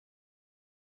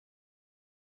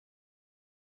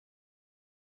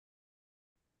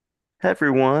Hey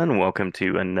everyone, welcome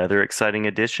to another exciting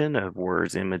edition of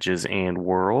Words, Images, and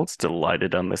Worlds.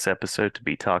 Delighted on this episode to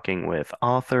be talking with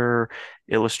author,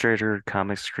 illustrator,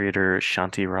 comics creator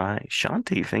Shanti Rae.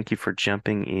 Shanti, thank you for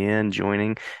jumping in,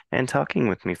 joining, and talking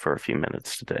with me for a few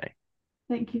minutes today.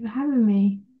 Thank you for having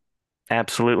me.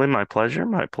 Absolutely, my pleasure,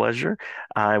 my pleasure.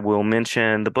 I will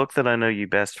mention the book that I know you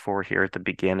best for here at the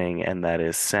beginning, and that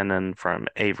is Sennen from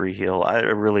Avery Hill. I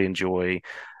really enjoy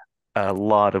a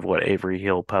lot of what Avery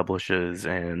Hill publishes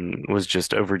and was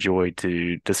just overjoyed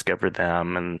to discover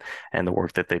them and the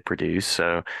work that they produce.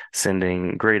 So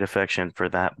sending great affection for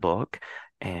that book.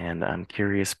 And I'm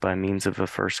curious by means of a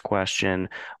first question,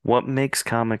 what makes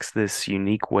comics this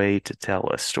unique way to tell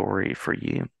a story for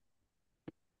you?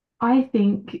 I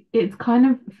think it's kind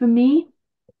of, for me,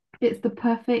 it's the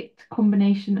perfect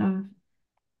combination of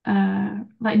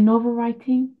like novel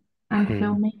writing and Mhm.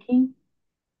 filmmaking.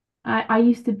 I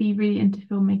used to be really into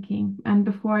filmmaking, and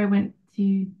before I went to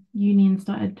uni and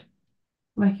started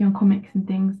working on comics and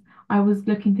things, I was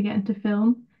looking to get into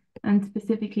film and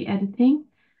specifically editing.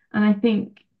 And I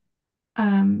think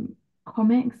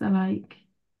comics are like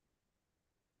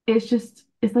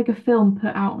it's like a film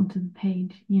put out onto the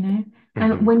page, you know?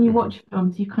 And Mhm. when you Mhm. watch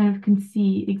films, you kind of can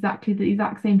see exactly the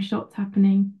exact same shots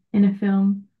happening in a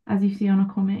film as you see on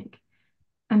a comic.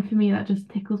 And for me, that just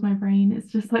tickles my brain. It's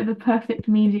just like the perfect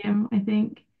medium, I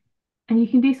think. And you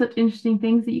can do such interesting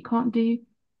things that you can't do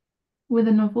with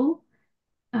a novel,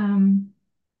 um,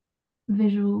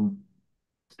 visual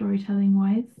storytelling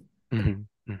wise. Mhm.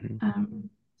 Mhm.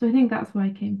 So I think that's why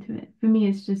I came to it. For me,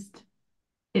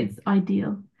 it's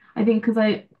ideal. I think because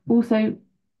I also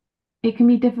it can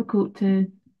be difficult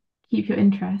to keep your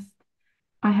interest.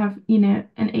 I have, an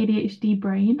ADHD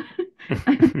brain.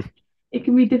 And it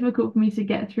can be difficult for me to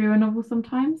get through a novel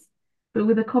sometimes. But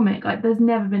with a comic, like there's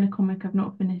never been a comic I've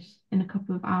not finished in a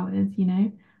couple of hours, you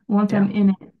know? Once Yeah. I'm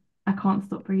in it, I can't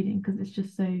stop reading because it's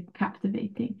just so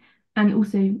captivating. And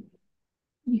also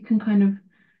you can kind of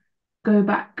go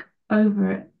back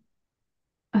over it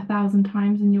 1,000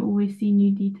 times and you always see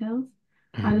new details.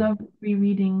 I Mhm. love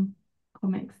rereading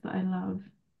comics that I love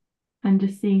and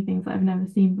just seeing things that I've never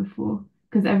seen before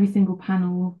because every single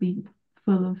panel will be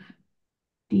full of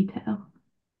detail.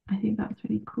 I think that's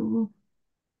really cool.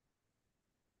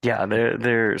 Yeah,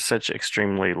 they're such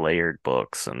extremely layered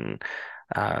books, and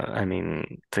I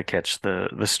mean to catch the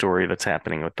story that's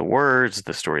happening with the words,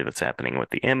 the story that's happening with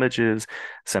the images.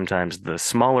 Sometimes the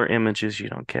smaller images you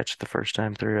don't catch the first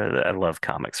time through. I love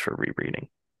comics for rereading.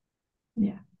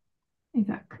 Yeah,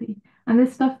 exactly. And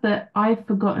there's stuff that I've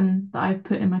forgotten that I've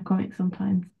put in my comics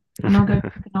sometimes. And I'll go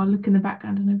back and I'll look in the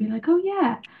background and I'll be like, oh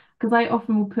yeah. Because I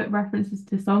often will put references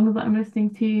to songs that I'm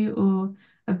listening to or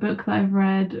a book that I've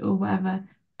read or whatever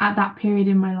at that period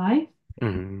in my life.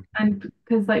 Mhm. And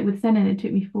because like with Sennen, it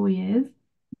took me 4 years.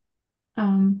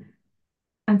 Um,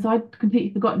 And so I'd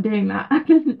completely forgotten doing that.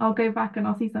 And I'll go back and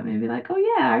I'll see something and be like, oh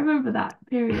yeah, I remember that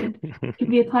period. It can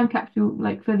be a time capsule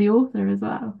like for the author as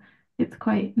well. It's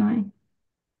quite nice.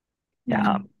 Yeah.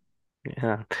 Yeah,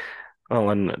 yeah. Well,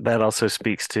 and that also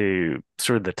speaks to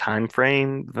sort of the time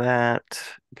frame that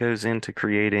goes into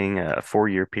creating a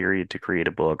 4-year period to create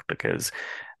a book because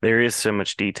there is so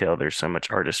much detail, there's so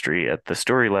much artistry at the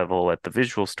story level, at the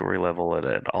visual story level,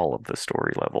 at all of the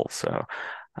story levels. So,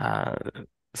 uh,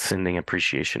 sending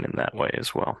appreciation in that way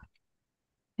as well.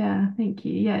 Yeah, thank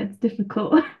you. Yeah, it's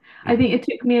difficult. I Mhm. think it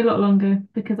took me a lot longer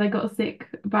because I got sick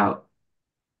about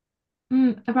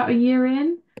a year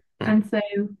in. Mhm. And so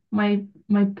my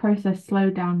process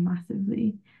slowed down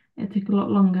massively. It took a lot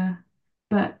longer.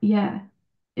 But yeah,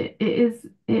 it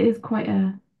is quite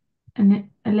a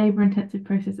labor intensive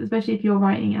process, especially if you're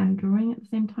writing and drawing at the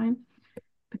same time.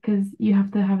 Because you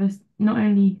have to have not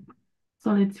only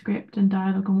solid script and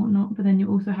dialogue and whatnot, but then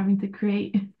you're also having to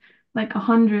create like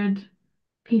 100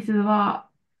 pieces of art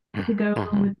to go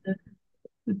along Mhm.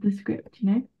 with the script, you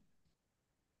know?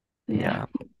 So yeah, Yeah.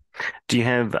 Do you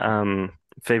have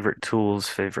favorite tools,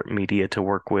 favorite media to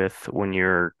work with when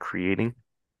you're creating?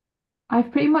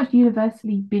 I've pretty much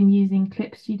universally been using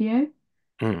Clip Studio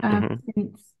um, Mm-hmm.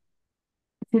 since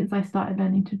since I started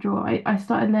learning to draw. I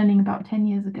started learning about 10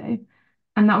 years ago,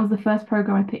 and that was the first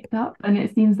program I picked up. And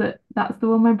it seems that that's the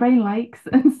one my brain likes.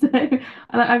 And so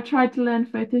I've tried to learn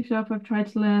Photoshop, I've tried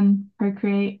to learn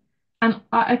Procreate, and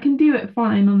I can do it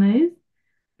fine on those,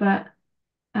 but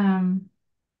um,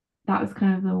 that was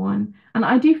kind of the one. And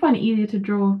I do find it easier to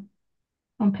draw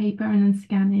on paper and then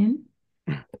scan in,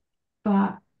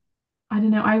 but I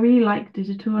don't know. I really like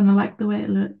digital and I like the way it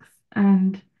looks.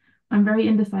 And I'm very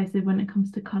indecisive when it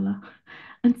comes to color.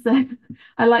 And so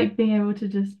I like being able to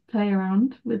just play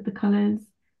around with the colors.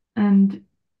 And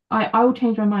I will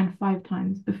change my mind 5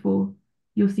 times before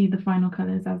you'll see the final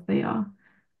colors as they are.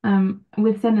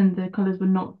 With Sennen, the colors were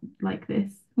not like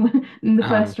this. In the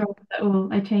first Um, draft at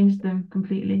all, I changed them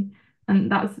completely.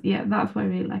 And that's what I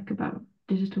really like about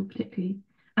digital particularly.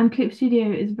 And Clip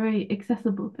Studio is very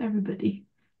accessible to everybody.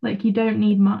 Like you don't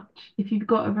need much. If you've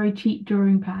got a very cheap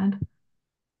drawing pad,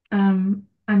 and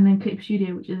then Clip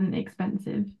Studio, which isn't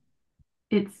expensive,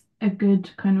 it's a good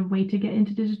kind of way to get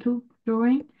into digital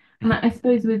drawing. And I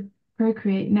suppose with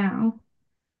Procreate now,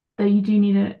 though you do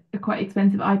need a quite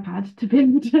expensive iPad to be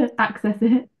able to access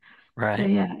it. So right.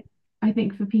 yeah, I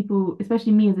think for people,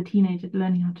 especially me as a teenager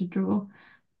learning how to draw,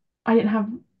 I didn't have,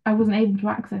 I wasn't able to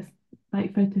access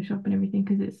like Photoshop and everything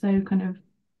because it's so kind of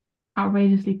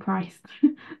outrageously priced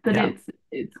that Yeah.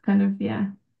 it's kind of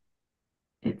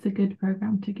it's a good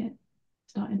program to get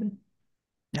started with.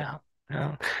 Yeah.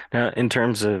 Yeah. Now, in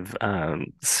terms of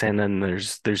Sennen,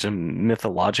 there's a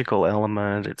mythological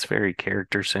element. It's very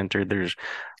character centered. There's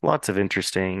lots of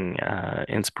interesting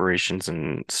inspirations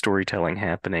and storytelling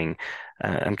happening.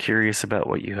 I'm curious about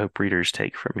what you hope readers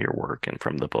take from your work and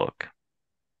from the book.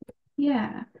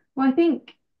 Yeah. Well, I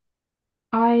think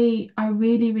I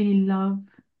really love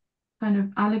kind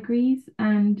of allegories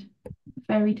and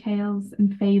fairy tales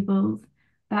and fables.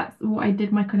 That's what I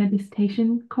did my kind of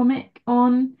dissertation comic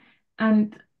on,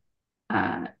 and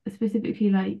specifically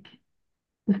like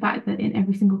the fact that in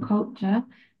every single culture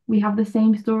we have the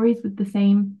same stories with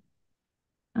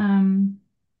um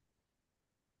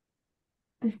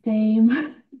the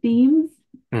same themes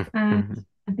and Mm-hmm.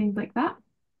 and things like that.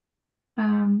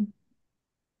 Um,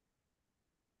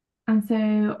 and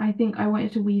so I think I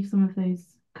wanted to weave some of those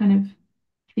kind of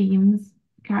themes,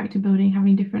 character building,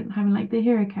 having like the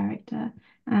hero character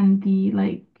and the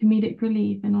like comedic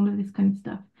relief and all of this kind of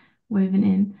stuff woven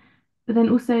in. But then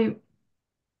also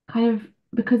kind of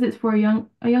because it's for a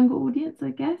younger audience,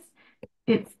 I guess,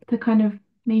 it's to kind of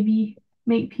maybe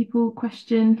make people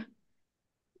question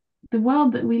the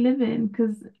world that we live in.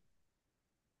 Because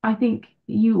I think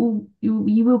you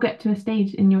will get to a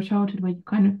stage in your childhood where you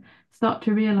kind of start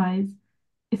to realize,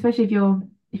 especially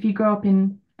if you grow up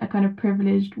in a kind of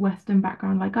privileged Western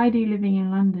background like I do living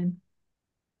in London,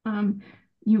 um,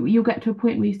 you'll get to a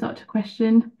point where you start to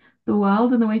question the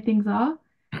world and the way things are.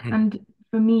 And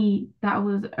for me, that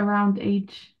was around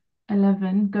age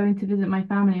 11, going to visit my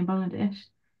family in Bangladesh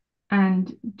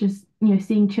and just,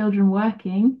 seeing children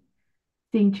working,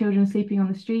 seeing children sleeping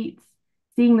on the streets,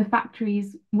 seeing the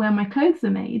factories where my clothes are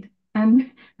made,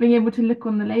 and being able to look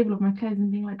on the label of my clothes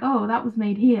and being like, oh, that was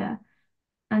made here,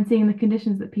 and seeing the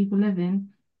conditions that people live in.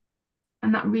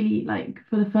 And that really, like,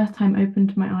 for the first time,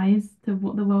 opened my eyes to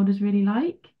what the world is really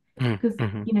like. Because,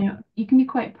 Mm-hmm. you can be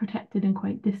quite protected and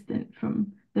quite distant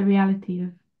from the reality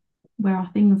of where our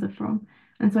things are from.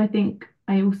 And so I think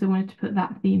I also wanted to put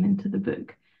that theme into the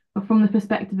book, but from the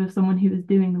perspective of someone who is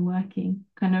doing the working,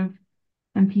 kind of,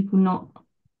 and people not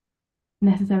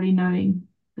necessarily knowing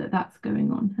that that's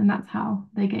going on, and that's how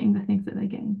they're getting the things that they're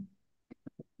getting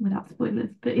without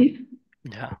spoilers. But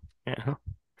Yeah. Yeah.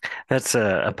 That's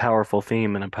a powerful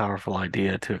theme and a powerful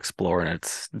idea to explore, and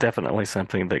it's definitely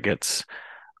something that gets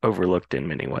overlooked in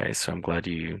many ways. So I'm glad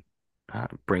you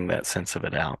bring that sense of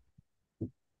it out.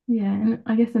 yeah, and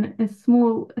I guess in a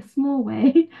small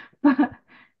way,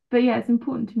 but yeah, it's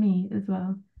important to me as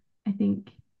well. I think,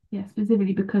 yeah,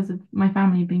 specifically because of my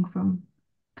family being from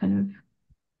kind of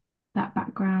that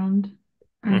background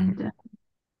Mhm. and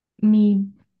me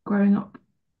growing up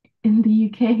in the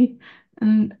UK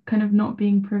and kind of not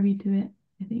being privy to it.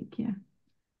 I think, yeah.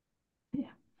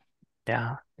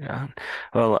 Yeah, yeah.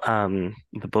 Well,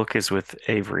 the book is with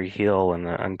Avery Hill, and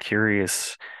I'm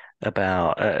curious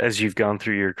about as you've gone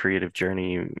through your creative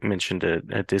journey. You mentioned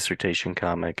a dissertation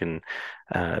comic and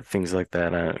things like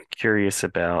that. I'm curious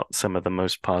about some of the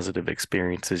most positive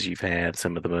experiences you've had,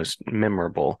 some of the most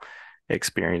memorable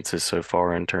experiences so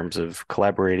far in terms of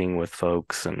collaborating with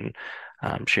folks and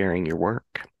sharing your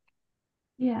work.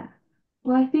 Yeah.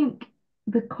 Well, I think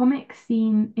the comic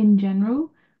scene in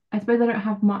general, I suppose I don't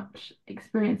have much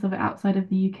experience of it outside of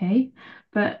the UK,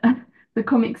 but the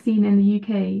comic scene in the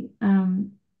UK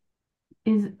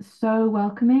is so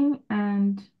welcoming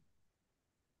and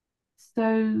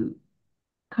so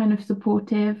kind of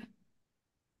supportive.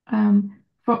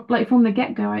 From the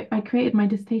get-go, I created my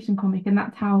dissertation comic, and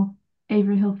that's how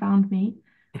Avery Hill found me.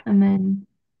 And then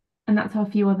and that's how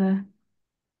a few other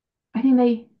I think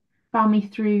they found me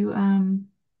through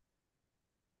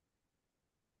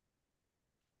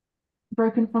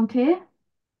Broken Frontier,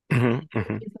 Hmm.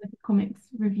 Hmm. which is like a comics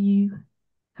review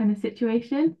kind of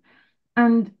situation.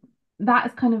 And that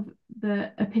is kind of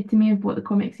the epitome of what the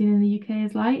comic scene in the UK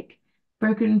is like.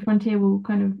 Broken Frontier will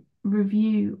kind of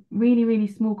review really, really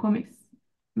small comics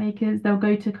makers. They'll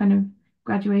go to kind of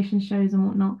graduation shows and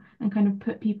whatnot and kind of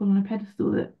put people on a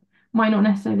pedestal that might not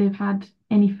necessarily have had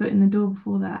any foot in the door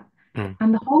before that. Mm,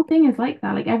 And the whole thing is like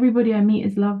that. Like everybody I meet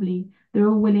is lovely. They're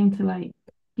all willing to like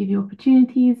give you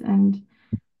opportunities, and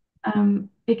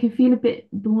it can feel a bit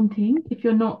daunting if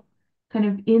you're not kind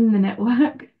of in the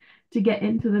network to get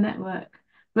into the network.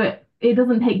 But it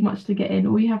doesn't take much to get in.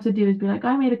 All you have to do is be like,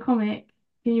 I made a comic.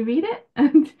 Can you read it?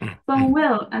 And mm, someone mm.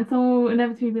 will. And someone will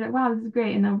inevitably be like, wow, this is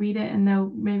great. And they'll read it and they'll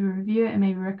maybe review it and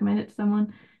maybe recommend it to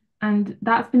someone. And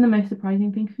that's been the most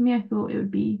surprising thing for me. I thought it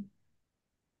would be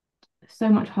so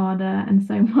much harder and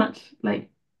so much like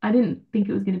I didn't think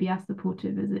it was going to be as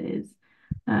supportive as it is.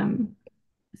 Um,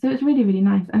 so it's really, really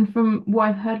nice. And from what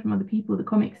I've heard from other people, the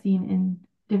comic scene in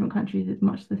different countries is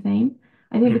much the same.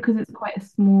 I think Mm. because it's quite a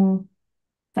small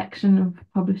section of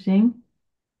publishing,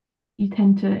 it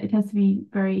tends to be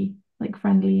very like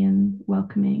friendly and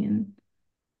welcoming, and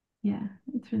yeah,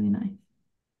 it's really nice.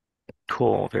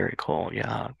 Cool, very cool.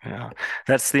 Yeah, yeah.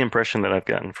 That's the impression that I've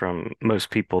gotten from most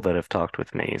people that have talked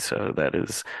with me. So that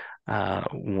is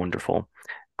wonderful.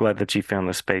 Glad that you found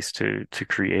the space to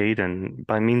create. And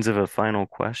by means of a final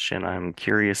question, I'm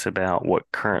curious about what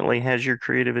currently has your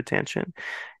creative attention.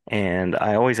 And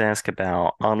I always ask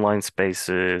about online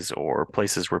spaces or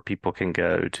places where people can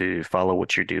go to follow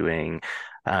what you're doing,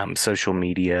 social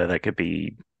media, that could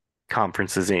be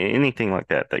conferences, anything like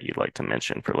that that you'd like to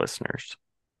mention for listeners.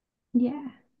 Yeah.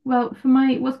 Well, for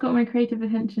my what's got my creative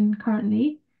attention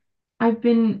currently, I've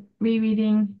been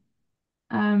rereading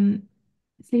um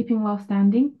Sleeping While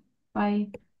Standing by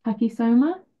Taki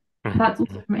Soma. Mhm, That's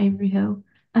also mhm, from Avery Hill.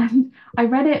 And I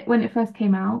read it when it first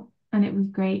came out and it was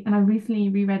great. And I recently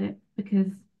reread it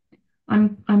because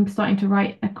I'm starting to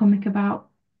write a comic about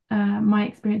my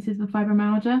experiences with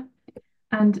fibromyalgia.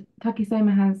 And Taki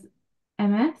Soma has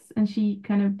MS and she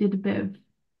kind of did a bit of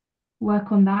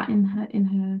work on that in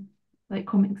her like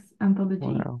comics anthology.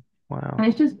 Wow. Wow. And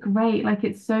it's just great. Like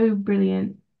it's so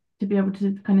brilliant to be able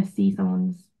to kind of see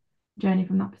someone's journey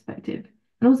from that perspective.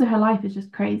 And also her life is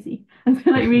just crazy. And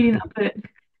so like reading that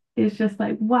book is just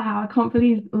like, wow, I can't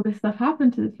believe all this stuff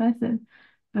happened to this person.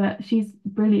 But she's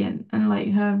brilliant and like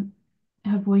her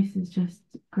voice is just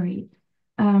great.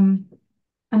 Um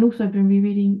and also I've been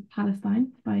rereading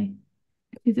Palestine by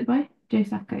is it by Joe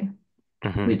Sacco?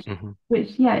 Hmm, which hmm.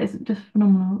 which yeah is just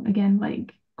phenomenal again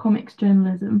like comics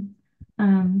journalism.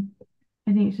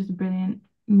 I think it's just a brilliant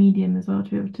medium as well to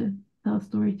be able to tell a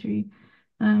story through.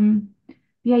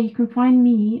 Yeah, you can find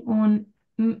me on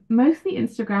mostly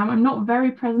Instagram. I'm not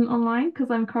very present online because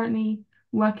I'm currently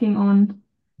working on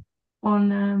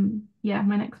yeah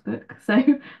my next book, so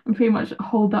I'm pretty much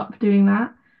holed up doing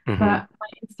that. Hmm. But my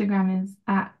Instagram is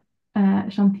at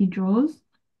Shanti Draws.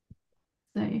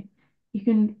 So you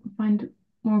can find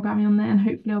more about me on there, and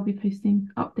hopefully I'll be posting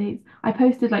updates. I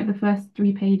posted like the first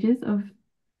 3 pages of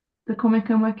the comic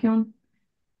I'm working on,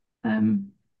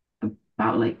 um,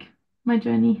 about like my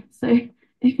journey. So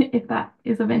if that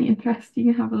is of any interest, you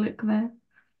can have a look there.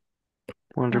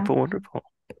 Yeah, Wonderful, wonderful.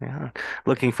 Yeah.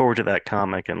 Looking forward to that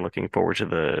comic and looking forward to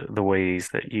the ways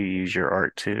that you use your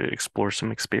art to explore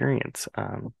some experience.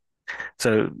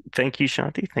 So thank you,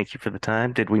 Shanti. Thank you for the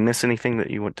time. Did we miss anything that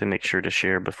you want to make sure to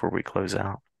share before we close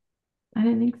out? I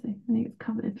don't think so. I think it's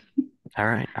covered. All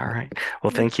right, all right.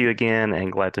 Well, Yeah. thank you again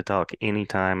and glad to talk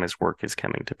anytime as work is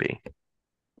coming to be.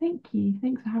 Thank you.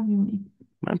 Thanks for having me.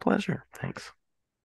 My pleasure. Thanks.